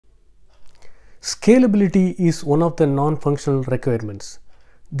Scalability is one of the non-functional requirements.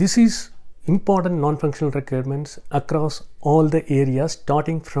 This is important non-functional requirements across all the areas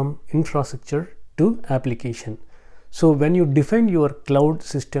starting from infrastructure to application. So when you define your cloud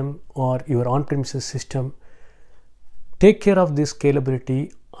system or your on-premises system, take care of this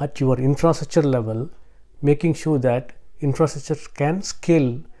scalability at your infrastructure level, making sure that infrastructure can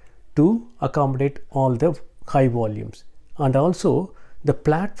scale to accommodate all the high volumes. And also the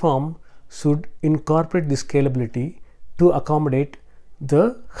platform should incorporate the scalability to accommodate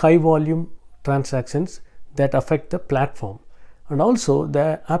the high volume transactions that affect the platform. And also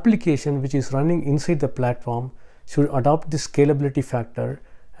the application which is running inside the platform should adopt the scalability factor,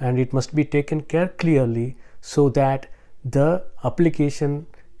 and it must be taken care clearly so that the application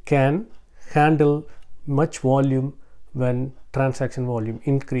can handle much volume when transaction volume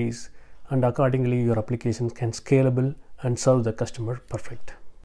increase, and accordingly your application can scalable and serve the customer perfect.